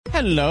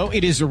Hello,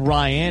 it is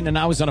Ryan, and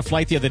I was on a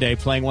flight the other day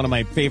playing one of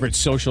my favorite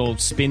social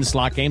spin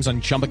slot games on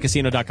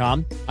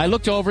chumbacasino.com. I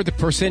looked over the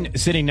person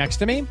sitting next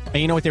to me, and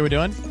you know what they were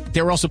doing?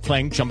 They were also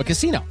playing Chumba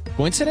Casino.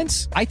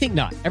 Coincidence? I think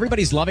not.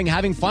 Everybody's loving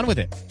having fun with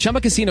it.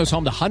 Chumba Casino is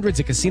home to hundreds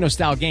of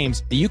casino-style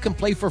games that you can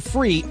play for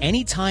free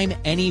anytime,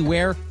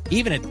 anywhere,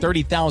 even at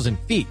 30,000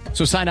 feet.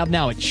 So sign up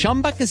now at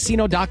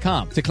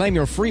chumbacasino.com to claim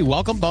your free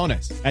welcome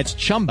bonus. That's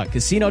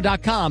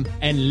chumbacasino.com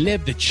and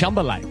live the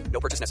Chumba life. No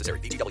purchase necessary.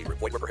 VGW.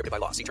 Void where prohibited by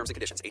law. See terms and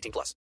conditions. 18+.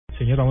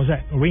 Señor, vamos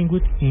a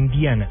Ringwood,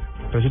 Indiana.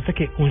 Resulta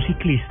que un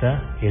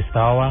ciclista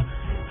estaba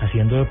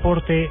haciendo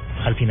deporte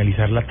al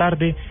finalizar la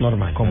tarde,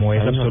 normal, como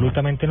es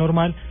absolutamente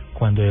normal,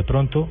 cuando de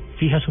pronto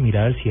fija su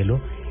mirada al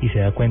cielo y se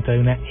da cuenta de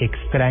una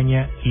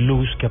extraña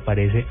luz que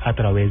aparece a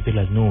través de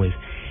las nubes.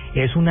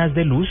 Es un haz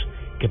de luz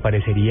que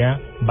parecería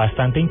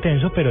bastante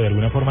intenso, pero de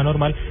alguna forma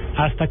normal,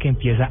 hasta que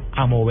empieza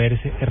a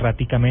moverse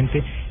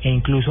erráticamente e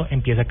incluso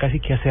empieza casi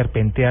que a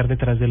serpentear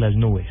detrás de las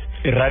nubes.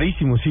 Es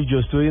rarísimo, sí, yo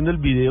estoy viendo el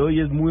video y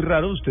es muy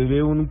raro. Usted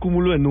ve un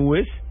cúmulo de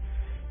nubes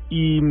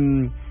y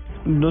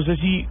no sé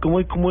si,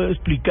 ¿cómo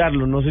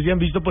explicarlo? No sé si han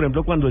visto, por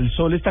ejemplo, cuando el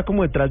sol está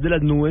como detrás de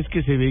las nubes,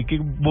 que se ve que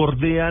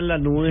bordean la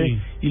nube, sí,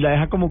 y la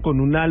deja como con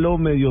un halo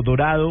medio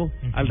dorado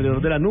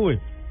alrededor de la nube.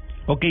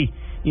 Ok,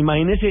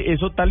 imagínese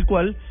eso tal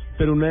cual,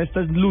 pero una de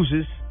estas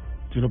luces,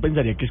 si uno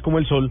pensaría que es como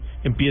el sol,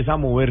 empieza a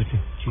moverse,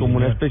 sí, como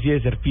una especie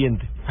de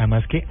serpiente.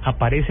 Además que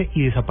aparece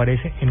y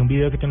desaparece en un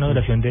video que tiene una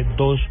duración de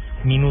 2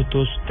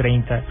 minutos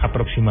 30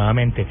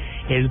 aproximadamente.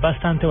 Es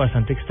bastante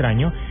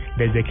extraño.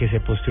 Desde que se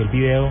posteó el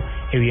video,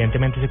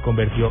 evidentemente se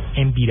convirtió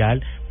en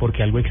viral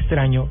porque algo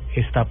extraño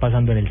está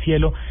pasando en el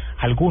cielo.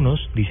 Algunos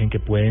dicen que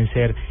pueden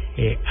ser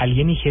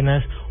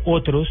alienígenas,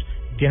 otros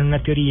tienen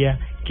una teoría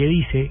que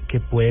dice que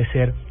puede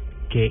ser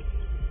que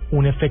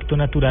un efecto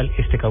natural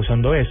esté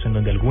causando esto, en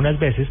donde algunas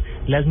veces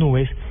las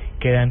nubes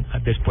quedan,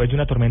 después de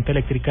una tormenta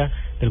eléctrica,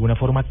 de alguna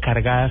forma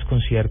cargadas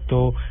con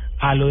cierto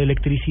halo de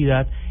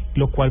electricidad,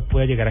 lo cual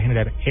puede llegar a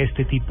generar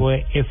este tipo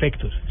de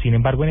efectos. Sin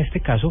embargo, en este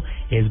caso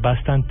es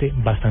bastante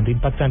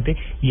impactante,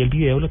 y el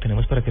video lo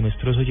tenemos para que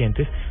nuestros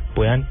oyentes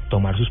puedan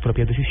tomar sus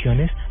propias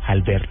decisiones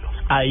al verlo.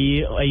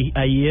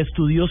 Hay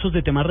estudiosos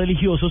de temas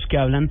religiosos que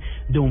hablan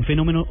de un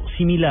fenómeno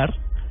similar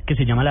que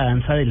se llama la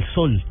danza del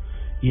sol,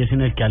 y es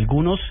en el que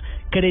algunos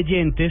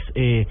creyentes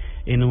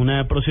en un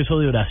proceso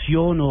de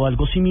oración o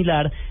algo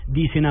similar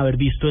dicen haber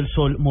visto el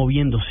sol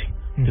moviéndose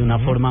de una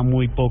forma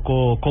muy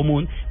poco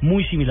común,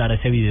 muy similar a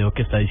ese video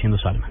que está diciendo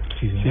Salman.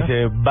 Sí, se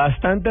ve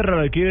bastante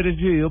raro. Hay que ver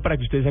ese video para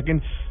que ustedes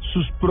saquen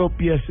sus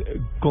propias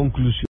conclusiones.